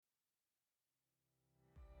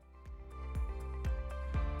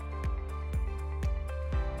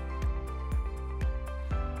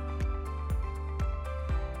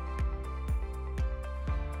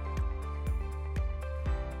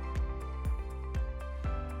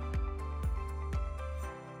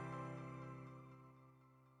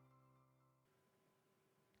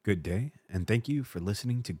Good day, and thank you for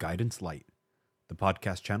listening to Guidance Light, the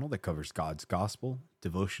podcast channel that covers God's gospel,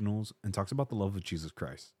 devotionals, and talks about the love of Jesus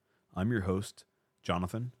Christ. I'm your host, John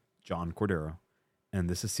Cordero, and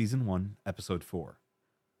this is Season 1, Episode 4.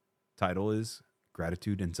 Title is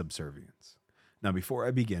Gratitude and Subservience. Now, before I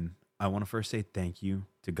begin, I want to first say thank you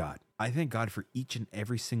to God. I thank God for each and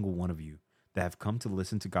every single one of you that have come to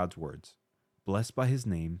listen to God's words, blessed by His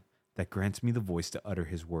name, that grants me the voice to utter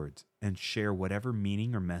His words and share whatever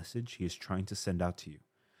meaning or message He is trying to send out to you.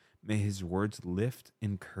 May His words lift,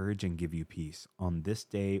 encourage, and give you peace on this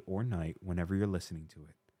day or night whenever you're listening to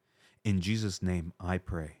it. In Jesus' name, I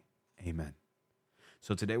pray. Amen.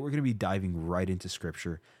 So today we're going to be diving right into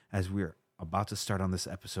Scripture. As we're about to start on this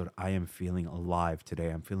episode, I am feeling alive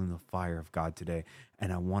today. I'm feeling the fire of God today,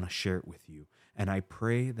 and I want to share it with you. And I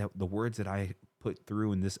pray that the words that I put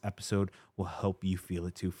through in this episode will help you feel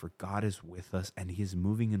it too, for God is with us and He is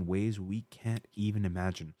moving in ways we can't even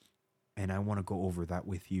imagine. And I want to go over that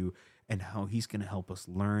with you and how He's going to help us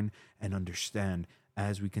learn and understand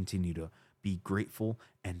as we continue to be grateful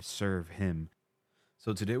and serve Him.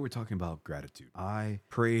 So today we're talking about gratitude. I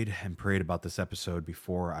prayed about this episode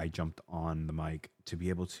before I jumped on the mic to be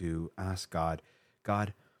able to ask God,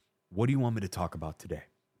 what do you want me to talk about today?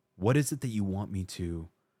 What is it that you want me to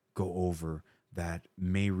go over that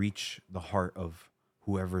may reach the heart of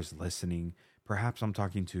whoever's listening? Perhaps I'm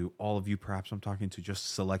talking to all of you. Perhaps I'm talking to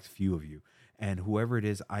just select few of you. And whoever it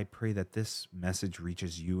is, I pray that this message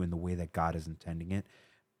reaches you in the way that God is intending it,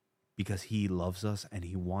 because He loves us and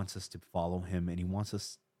He wants us to follow Him, and He wants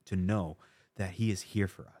us to know that He is here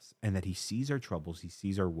for us and that He sees our troubles, He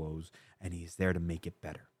sees our woes, and He is there to make it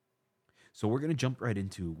better. So we're going to jump right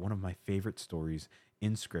into one of my favorite stories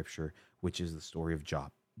in Scripture, which is the story of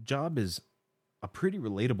Job. Job is a pretty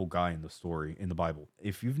relatable guy in the story in the Bible.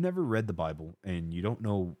 If you've never read the Bible and you don't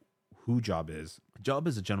know who Job is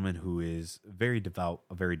a gentleman who is a very devout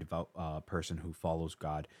person who follows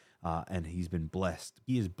God, and he's been blessed.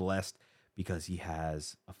 He is blessed because he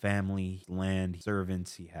has a family, land,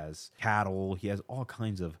 servants, he has cattle, he has all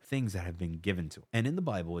kinds of things that have been given to him. And in the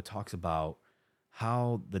Bible, it talks about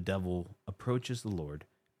how the devil approaches the Lord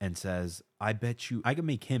and says, I bet you I can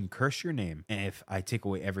make him curse your name if I take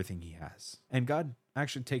away everything he has. And God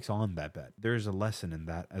actually takes on that bet. There's a lesson in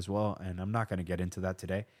that as well, and I'm not going to get into that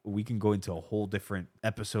today. We can go into a whole different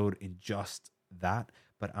episode in just that,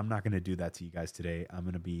 but I'm not going to do that to you guys today. I'm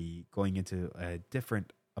going to be going into a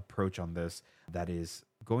different approach on this that is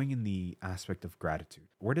going in the aspect of gratitude.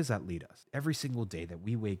 Where does that lead us? Every single day that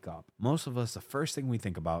we wake up, most of us, the first thing we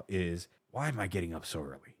think about is, why am I getting up so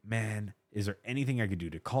early? Man, is there anything I could do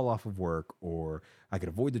to call off of work, or I could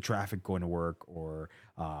avoid the traffic going to work, or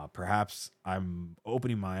perhaps I'm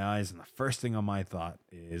opening my eyes and the first thing on my thought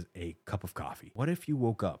is a cup of coffee. What if you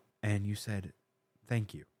woke up and you said,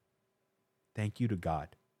 thank you. Thank you to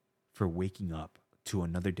God for waking up to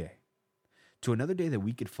another day that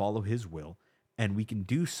we could follow His will, and we can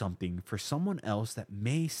do something for someone else that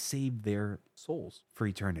may save their souls for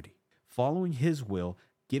eternity. Following His will,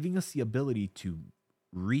 giving us the ability to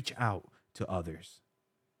reach out to others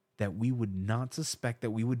that we would not suspect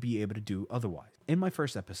that we would be able to do otherwise. In my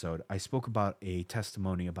first episode, I spoke about a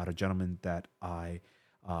testimony about a gentleman that I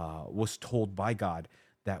was told by God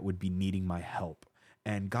that would be needing my help.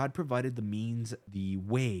 And God provided the means, the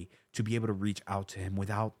way to be able to reach out to him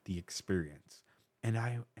without the experience. And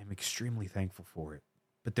I am extremely thankful for it.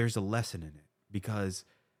 But there's a lesson in it, because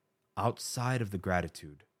outside of the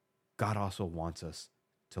gratitude, God also wants us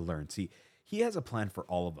to learn. See, He has a plan for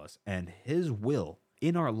all of us, and His will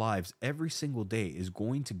in our lives every single day is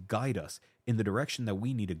going to guide us in the direction that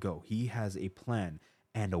we need to go. He has a plan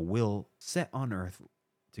and a will set on earth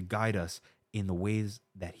to guide us in the ways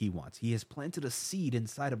that He wants. He has planted a seed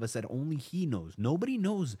inside of us that only He knows. Nobody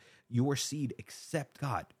knows your seed except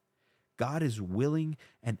God. God is willing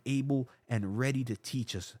and able and ready to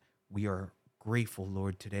teach us. We are grateful,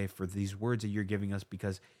 Lord, today for these words that You're giving us,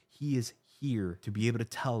 because He is here to be able to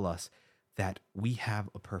tell us that we have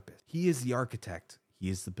a purpose. He is the architect. He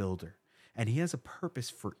is the builder. And He has a purpose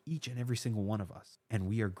for each and every single one of us. And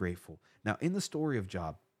we are grateful. Now, in the story of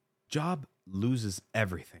Job, Job loses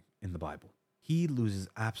everything in the Bible. He loses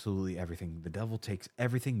absolutely everything. The devil takes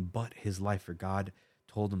everything but his life, for God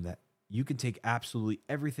told him that you can take absolutely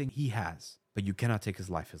everything he has, but you cannot take his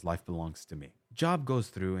life. His life belongs to me. Job goes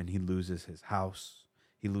through and he loses his house.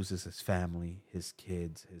 He loses his family, his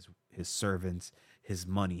kids, his servants, his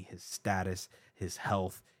money, his status, his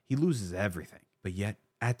health. He loses everything. But yet,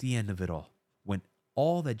 at the end of it all, when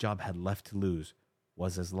all that Job had left to lose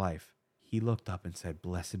was his life, he looked up and said,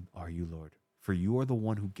 "Blessed are you, Lord, for you are the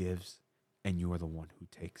one who gives and you are the one who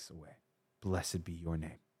takes away. Blessed be your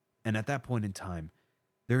name." And at that point in time,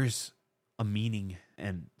 there's a meaning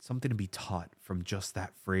and something to be taught from just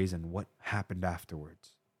that phrase and what happened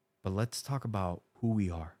afterwards. But let's talk about who we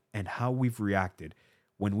are and how we've reacted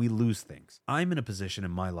when we lose things. I'm in a position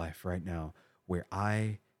in my life right now where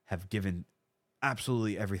I have given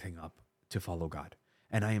absolutely everything up to follow God.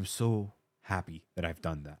 And I am so happy that I've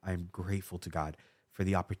done that. I am grateful to God for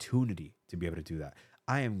the opportunity to be able to do that.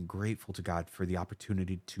 I am grateful to God for the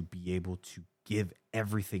opportunity to be able to give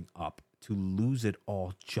everything up, to lose it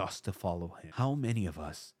all just to follow Him. How many of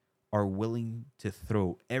us are willing to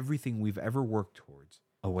throw everything we've ever worked towards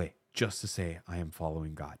away just to say, I am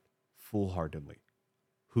following God full-heartedly?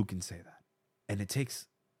 Who can say that? And it takes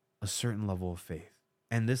a certain level of faith.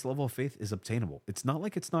 And this level of faith is obtainable. It's not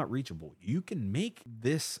like it's not reachable. You can make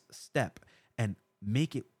this step and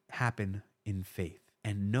make it happen in faith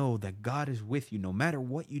and know that God is with you. No matter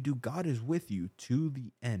what you do, God is with you to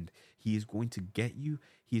the end. He is going to get you.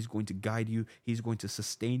 He is going to guide you. He's going to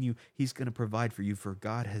sustain you. He's going to provide for you, for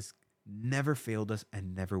God has never failed us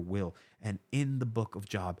and never will. And in the book of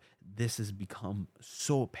Job, this has become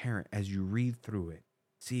so apparent as you read through it.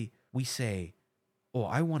 See, we say, oh,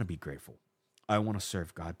 I want to be grateful. I want to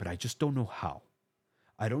serve God, but I just don't know how.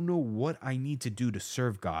 I don't know what I need to do to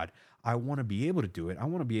serve God. I want to be able to do it. I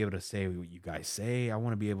want to be able to say what you guys say. I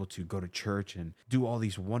want to be able to go to church and do all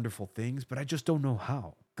these wonderful things, but I just don't know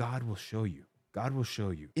how. God will show you. God will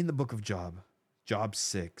show you. In the book of Job, Job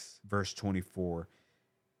 6, verse 24,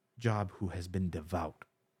 Job, who has been devout,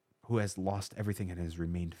 who has lost everything and has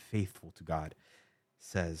remained faithful to God,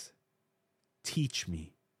 says, teach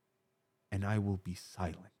me, and I will be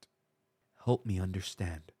silent. Help me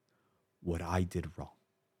understand what I did wrong.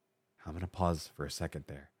 I'm going to pause for a second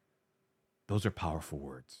there. Those are powerful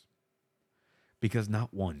words. Because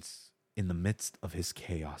not once in the midst of his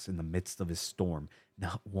chaos, in the midst of his storm,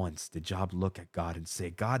 not once did Job look at God and say,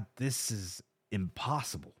 God, this is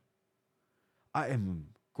impossible. I am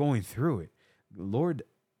going through it. Lord,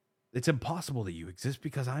 it's impossible that you exist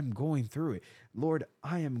because I'm going through it. Lord,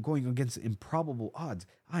 I am going against improbable odds.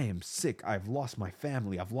 I am sick. I've lost my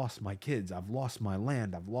family. I've lost my kids. I've lost my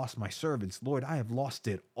land. I've lost my servants. Lord, I have lost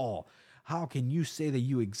it all. How can you say that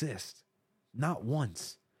you exist? Not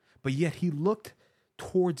once. But yet he looked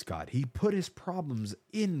towards God. He put his problems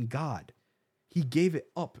in God. He gave it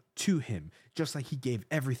up to him, just like he gave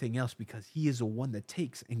everything else, because he is the one that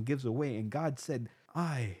takes and gives away. And God said,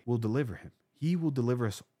 I will deliver him. He will deliver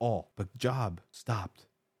us all. But Job stopped.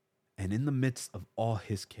 And in the midst of all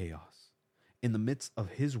his chaos, in the midst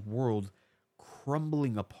of his world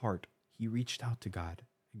crumbling apart, he reached out to God.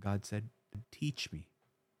 And God said, teach me,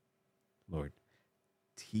 Lord,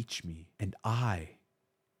 teach me, and I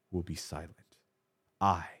will be silent.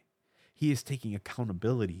 He is taking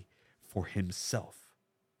accountability for himself,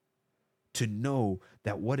 to know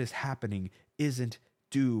that what is happening isn't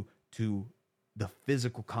due to the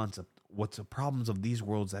physical concept, what's the problems of these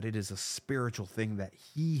worlds, that it is a spiritual thing, that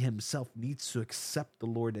he himself needs to accept the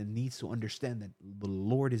Lord and needs to understand that the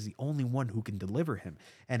Lord is the only one who can deliver him.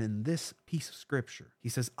 And in this piece of scripture, he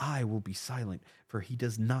says, I will be silent, for he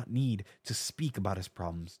does not need to speak about his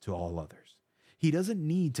problems to all others. He doesn't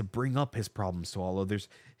need to bring up his problems to all others.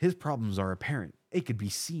 His problems are apparent. It could be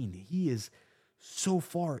seen. He is so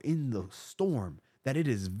far in the storm that it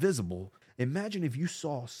is visible. Imagine if you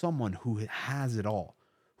saw someone who has it all,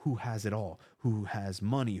 who has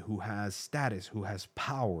money, who has status, who has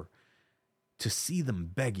power, to see them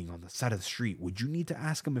begging on the side of the street. Would you need to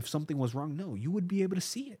ask them if something was wrong? No, you would be able to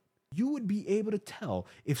see it. You would be able to tell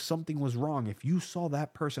if something was wrong if you saw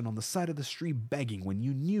that person on the side of the street begging, when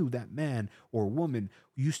you knew that man or woman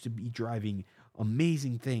used to be driving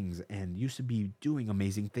amazing things and used to be doing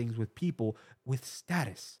amazing things with people with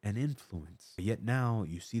status and influence. But yet now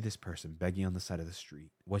you see this person begging on the side of the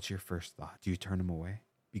street. What's your first thought? Do you turn him away?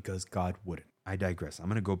 Because God wouldn't. I digress. I'm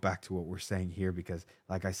going to go back to what we're saying here because,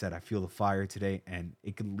 like I said, I feel the fire today and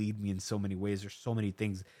it can lead me in so many ways. There's so many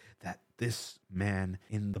things that this man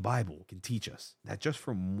in the Bible can teach us, that just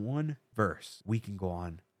from one verse, we can go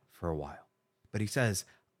on for a while. But he says,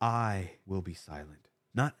 I will be silent.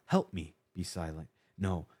 Not help me be silent.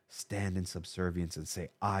 No, stand in subservience and say,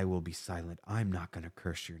 I will be silent. I'm not going to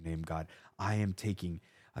curse your name, God. I am taking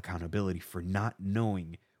accountability for not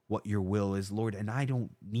knowing what your will is, Lord, and I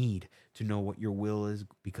don't need to know what your will is,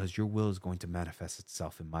 because your will is going to manifest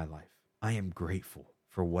itself in my life. I am grateful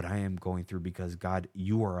for what I am going through because, God,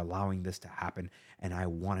 you are allowing this to happen, and I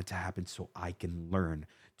want it to happen so I can learn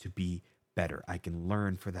to be better. I can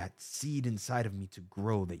learn for that seed inside of me to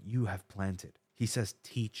grow that you have planted. He says,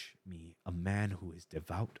 teach me, a man who is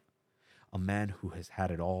devout, a man who has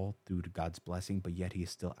had it all through God's blessing, but yet he is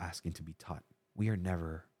still asking to be taught. We are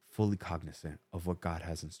never fully cognizant of what God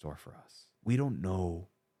has in store for us. We don't know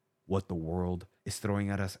what the world is throwing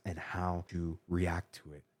at us and how to react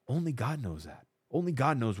to it. Only God knows that. Only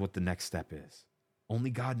God knows what the next step is. Only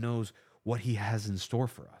God knows what he has in store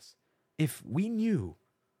for us. If we knew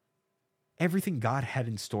everything God had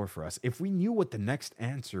in store for us, if we knew what the next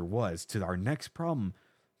answer was to our next problem,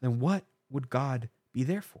 then what would God be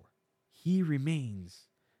there for? He remains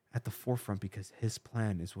at the forefront because his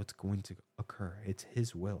plan is what's going to occur. It's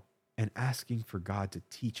his will. And asking for God to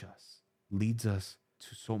teach us leads us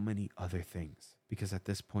to so many other things, because at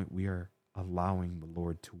this point we are allowing the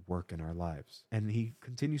Lord to work in our lives. And he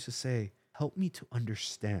continues to say, help me to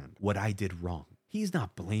understand what I did wrong. He's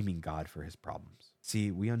not blaming God for his problems. See,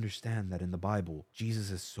 we understand that in the Bible,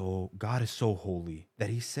 God is so holy that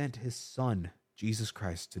he sent his son, Jesus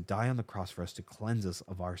Christ, to die on the cross for us to cleanse us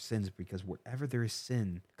of our sins, because wherever there is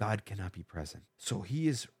sin, God cannot be present. So he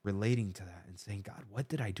is relating to that and saying, God, what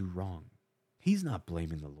did I do wrong? He's not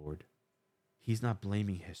blaming the Lord. He's not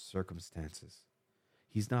blaming his circumstances.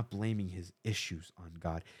 He's not blaming his issues on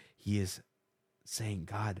God. He is saying,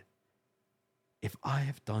 God, if I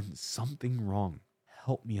have done something wrong,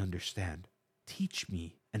 help me understand. Teach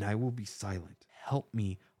me, and I will be silent. Help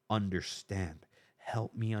me understand.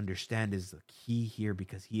 Help me understand is the key here,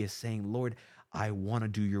 because he is saying, Lord, I want to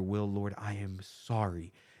do your will. Lord, I am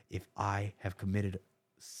sorry if I have committed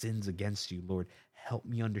sins against you. Lord, help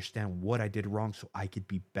me understand what I did wrong so I could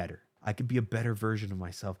be better. I could be a better version of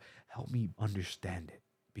myself. Help me understand it,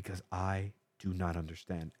 because I do not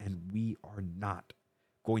understand. And we are not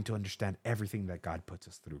going to understand everything that God puts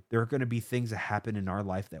us through. There are going to be things that happen in our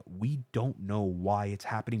life that we don't know why it's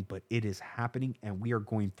happening, but it is happening, and we are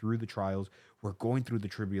going through the trials. We're going through the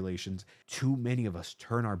tribulations. Too many of us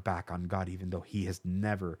turn our back on God, even though he has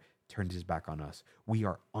never turned his back on us. We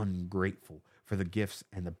are ungrateful for the gifts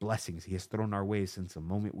and the blessings he has thrown our way since the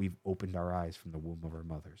moment we've opened our eyes from the womb of our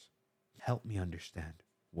mothers. Help me understand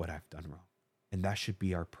what I've done wrong. And that should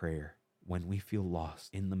be our prayer when we feel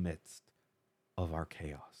lost in the midst of our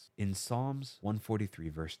chaos. In Psalms 143,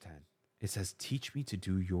 verse 10, it says, teach me to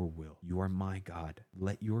do your will. You are my God.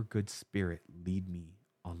 Let your good spirit lead me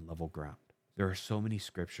on level ground. There are so many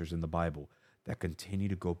scriptures in the Bible that continue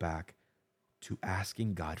to go back to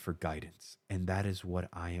asking God for guidance. And that is what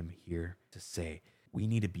I am here to say. We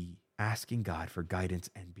need to be asking God for guidance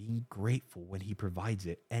and being grateful when he provides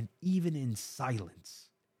it. And even in silence,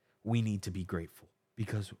 we need to be grateful,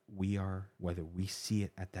 because we are, whether we see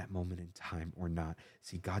it at that moment in time or not.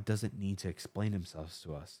 See, God doesn't need to explain himself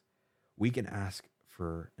to us. We can ask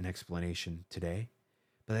for an explanation today,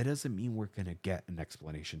 but that doesn't mean we're going to get an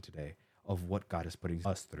explanation today of what God is putting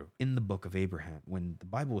us through. In the book of Abraham, when the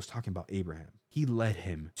Bible was talking about Abraham, he led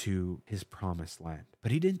him to his promised land,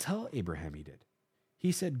 but he didn't tell Abraham he did.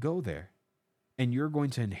 He said, go there and you're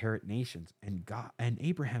going to inherit nations. And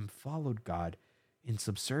Abraham followed God in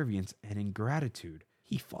subservience and in gratitude.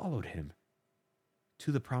 He followed him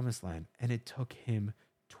to the promised land, and it took him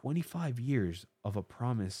 25 years of a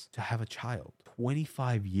promise to have a child.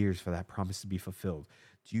 25 years for that promise to be fulfilled.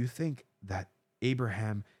 Do you think that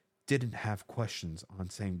Abraham didn't have questions on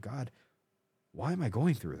saying, God, why am I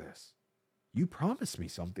going through this? You promised me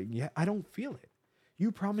something, yet I don't feel it.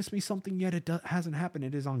 You promised me something, yet it hasn't happened.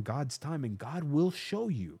 It is on God's time, and God will show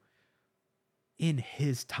you in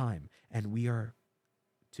his time. And we are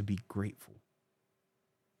to be grateful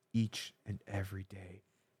each and every day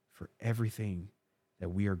for everything that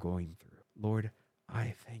we are going through. Lord,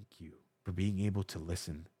 I thank you for being able to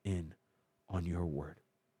listen in on your word.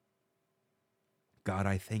 God,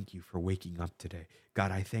 I thank you for waking up today.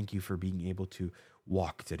 God, I thank you for being able to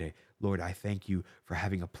walk today. Lord, I thank you for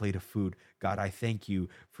having a plate of food. God, I thank you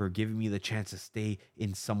for giving me the chance to stay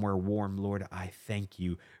in somewhere warm. Lord, I thank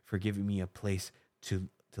you for giving me a place to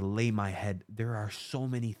lay my head. There are so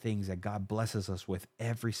many things that God blesses us with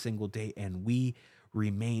every single day, and we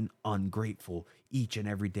remain ungrateful each and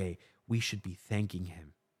every day. We should be thanking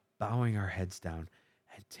him, bowing our heads down,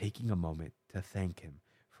 and taking a moment to thank him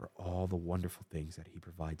for all the wonderful things that he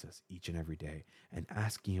provides us each and every day, and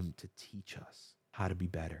asking him to teach us how to be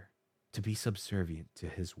better, to be subservient to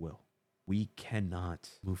his will. We cannot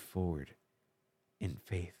move forward in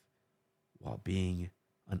faith while being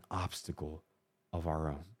an obstacle of our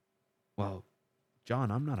own. Well,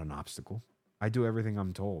 John, I'm not an obstacle. I do everything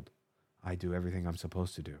I'm told. I do everything I'm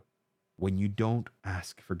supposed to do. When you don't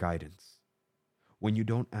ask for guidance, when you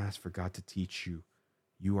don't ask for God to teach you,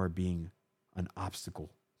 you are being an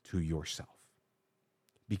obstacle to yourself,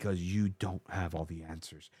 because you don't have all the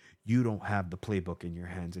answers. You don't have the playbook in your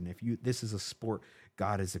hands. And this is a sport,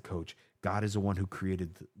 God is a coach. God is the one who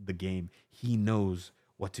created the game. He knows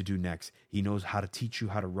what to do next. He knows how to teach you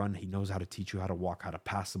how to run. He knows how to teach you how to walk, how to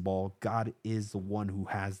pass the ball. God is the one who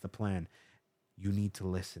has the plan. You need to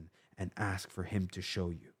listen and ask for him to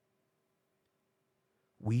show you.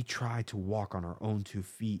 We try to walk on our own 2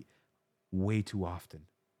 feet way too often,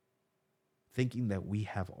 thinking that we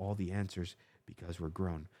have all the answers because we're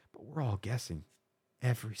grown, but we're all guessing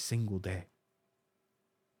every single day.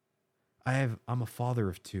 I'm a father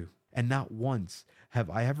of 2, and not once have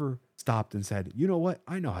I ever stopped and said, you know what?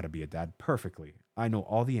 I know how to be a dad perfectly. I know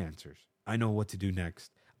all the answers. I know what to do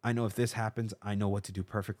next. I know if this happens, I know what to do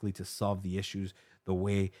perfectly to solve the issues the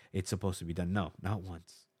way it's supposed to be done. No, not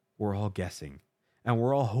once. We're all guessing. And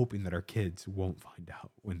we're all hoping that our kids won't find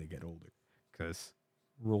out when they get older, because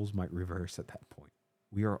roles might reverse at that point.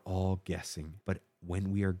 We are all guessing, but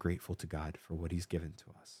when we are grateful to God for what he's given to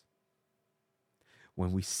us,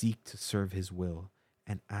 when we seek to serve his will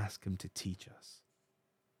and ask him to teach us,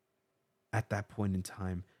 at that point in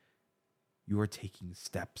time, you are taking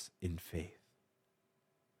steps in faith.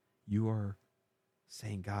 You are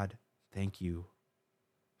saying, God, thank you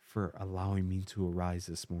for allowing me to arise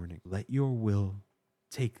this morning. Let your will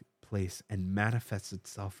take place and manifest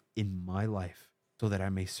itself in my life so that I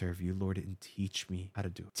may serve you, Lord, and teach me how to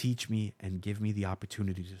do it. Teach me and give me the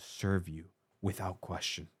opportunity to serve you without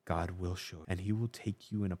question. God will show, and he will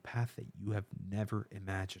take you in a path that you have never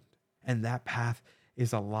imagined. And that path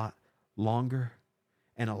is a lot longer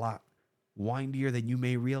and a lot windier than you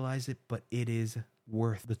may realize it, but it is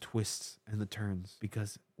worth the twists and the turns,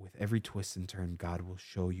 because with every twist and turn, God will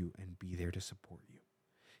show you and be there to support you.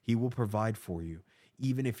 He will provide for you.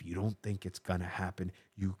 Even if you don't think it's going to happen,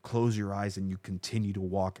 you close your eyes and you continue to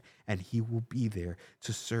walk, and he will be there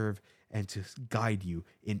to serve and to guide you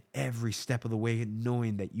in every step of the way,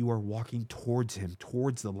 knowing that you are walking towards him,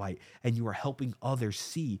 towards the light, and you are helping others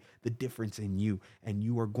see the difference in you, and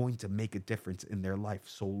you are going to make a difference in their life.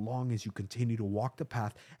 So long as you continue to walk the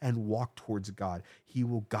path and walk towards God, he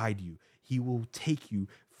will guide you. He will take you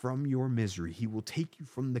from your misery. He will take you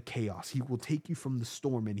from the chaos. He will take you from the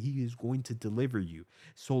storm, and he is going to deliver you.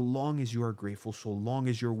 So long as you are grateful, so long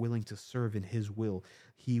as you're willing to serve in his will,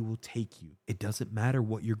 he will take you. It doesn't matter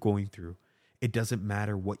what you're going through. It doesn't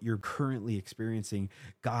matter what you're currently experiencing.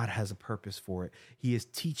 God has a purpose for it. He is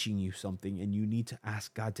teaching you something, and you need to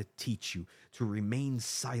ask God to teach you, to remain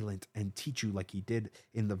silent and teach you, like he did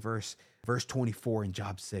in the verse 24 in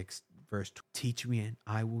Job 6, teach me and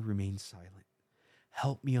I will remain silent.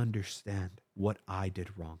 Help me understand what I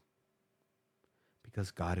did wrong,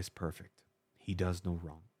 because God is perfect. He does no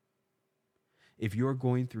wrong. If you're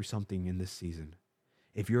going through something in this season,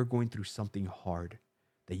 if you're going through something hard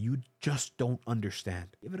that you just don't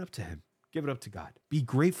understand, give it up to him. Give it up to God. Be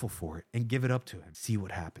grateful for it and give it up to him. See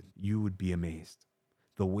what happens. You would be amazed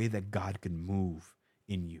the way that God can move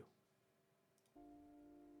in you.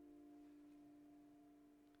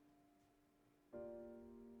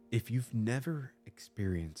 If you've never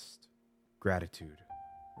experienced gratitude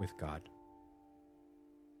with God,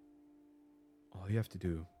 all you have to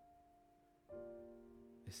do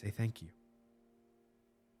is say thank you.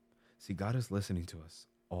 See, God is listening to us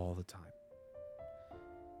all the time.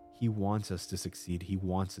 He wants us to succeed. He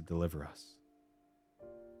wants to deliver us.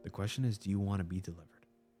 The question is, do you want to be delivered?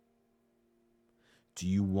 Do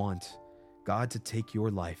you want God to take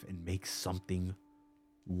your life and make something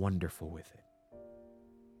wonderful with it?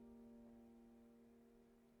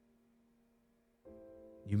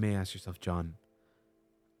 You may ask yourself, John,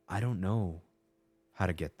 I don't know how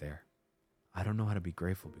to get there. I don't know how to be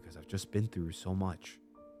grateful because I've just been through so much.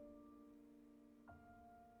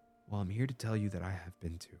 Well, I'm here to tell you that I have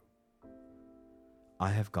been too.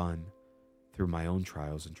 I have gone through my own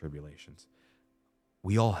trials and tribulations.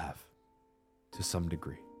 We all have, to some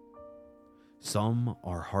degree. Some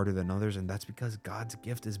are harder than others, and that's because God's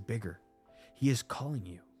gift is bigger. He is calling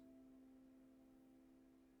you.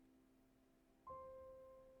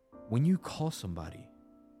 When you call somebody,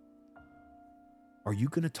 are you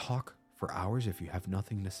going to talk for hours if you have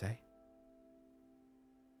nothing to say?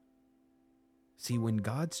 See, when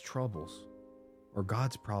God's troubles or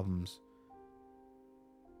God's problems,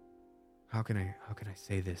 how can I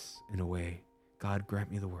say this in a way? God, grant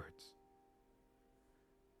me the words.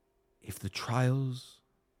 If the trials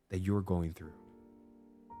that you're going through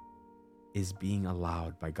is being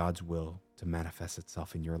allowed by God's will to manifest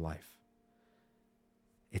itself in your life,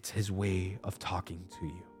 it's his way of talking to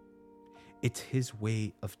you. It's his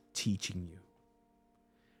way of teaching you.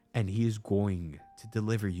 And he is going to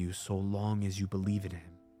deliver you so long as you believe in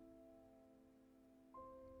him.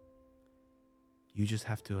 You just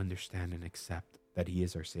have to understand and accept that he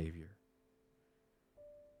is our Savior.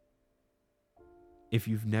 If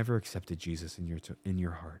you've never accepted Jesus in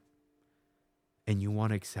your heart and you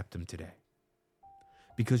want to accept him today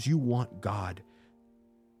because you want God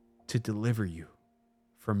to deliver you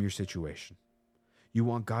from your situation, you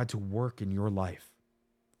want God to work in your life,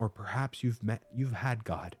 or perhaps you've had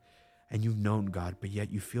God and you've known God, but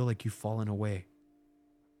yet you feel like you've fallen away,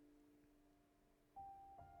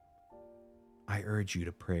 I urge you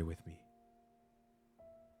to pray with me.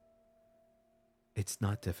 It's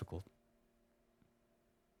not difficult.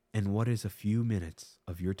 And what is a few minutes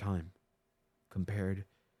of your time compared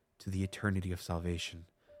to the eternity of salvation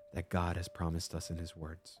that God has promised us in his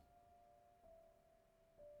words?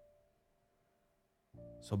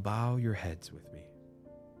 So bow your heads with me.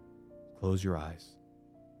 Close your eyes.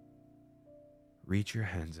 Reach your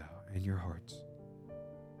hands out and your hearts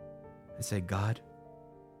and say, God,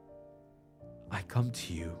 I come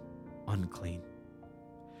to you unclean.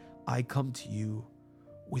 I come to you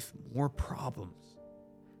with more problems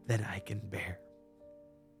than I can bear.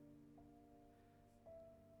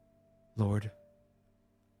 Lord,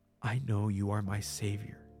 I know you are my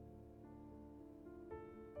Savior.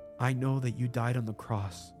 I know that you died on the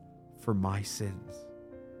cross for my sins,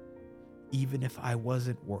 even if I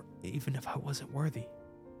wasn't worthy.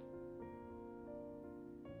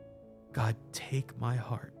 God, take my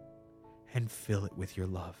heart and fill it with your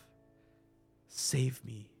love. Save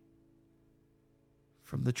me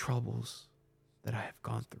from the troubles that I have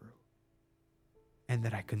gone through and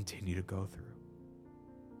that I continue to go through.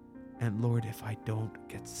 And Lord, if I don't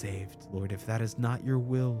get saved, Lord, if that is not your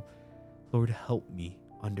will, Lord, help me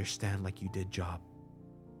understand like you did Job.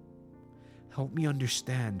 Help me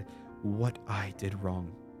understand what I did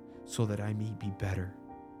wrong so that I may be better.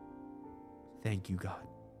 Thank you, God,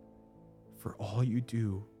 for all you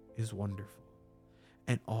do is wonderful,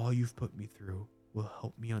 and all you've put me through will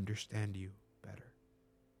help me understand you better.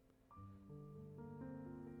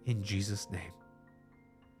 In Jesus' name,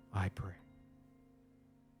 I pray.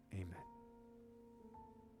 Amen.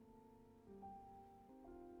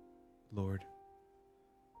 Lord,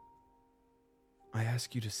 I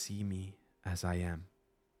ask you to see me as I am.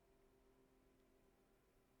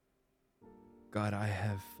 God, I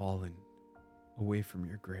have fallen away from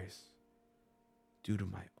your grace due to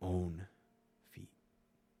my own feet.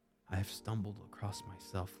 I have stumbled across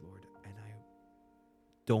myself, Lord, and I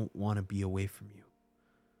don't want to be away from you.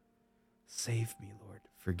 Save me, Lord.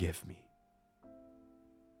 Forgive me.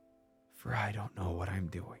 For I don't know what I'm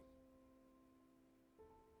doing.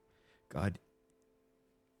 God,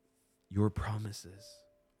 your promises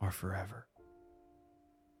are forever.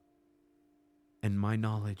 And my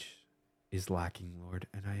knowledge is lacking, Lord,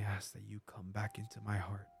 and I ask that you come back into my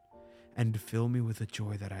heart and fill me with the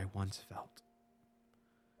joy that I once felt.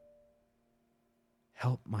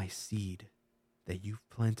 Help my seed that you've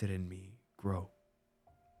planted in me grow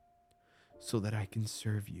so that I can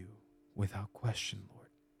serve you without question, Lord,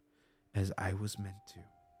 as I was meant to.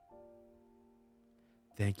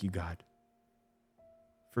 Thank you, God,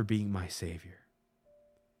 for being my Savior.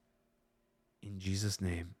 In Jesus'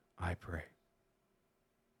 name, I pray.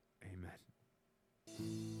 Amen.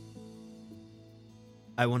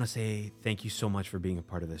 I want to say thank you so much for being a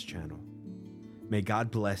part of this channel. May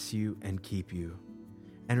God bless you and keep you.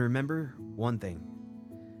 And remember one thing,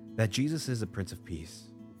 that Jesus is the Prince of Peace,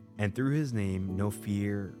 and through his name, no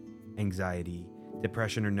fear, anxiety,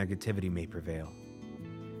 depression, or negativity may prevail.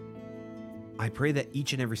 I pray that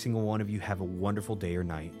each and every single one of you have a wonderful day or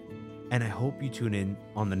night, and I hope you tune in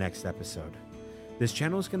on the next episode. This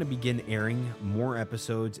channel is going to begin airing more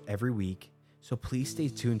episodes every week, so please stay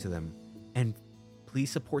tuned to them, and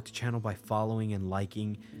please support the channel by following and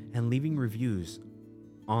liking and leaving reviews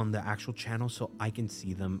on the actual channel so I can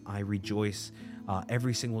see them. I rejoice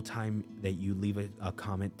every single time that you leave a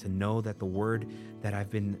comment to know that the word that I've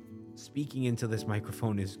been speaking into this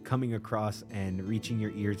microphone is coming across and reaching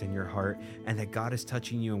your ears and your heart, and that God is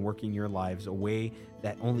touching you and working your lives a way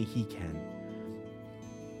that only he can.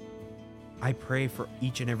 I pray for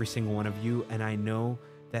each and every single one of you, and I know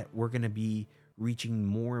that we're going to be reaching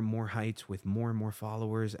more and more heights with more and more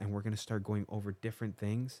followers, and we're going to start going over different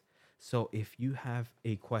things. So if you have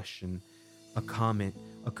a question, a comment,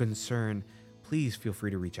 a concern, please feel free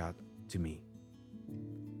to reach out to me.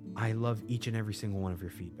 I love each and every single one of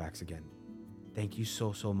your feedbacks again. Thank you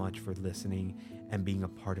so much for listening and being a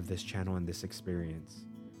part of this channel and this experience.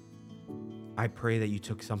 I pray that you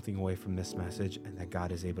took something away from this message and that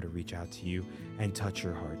God is able to reach out to you and touch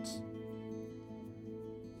your hearts.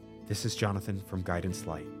 This is Jonathan from Guidance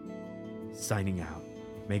Light, signing out.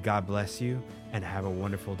 May God bless you and have a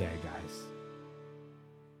wonderful day, guys.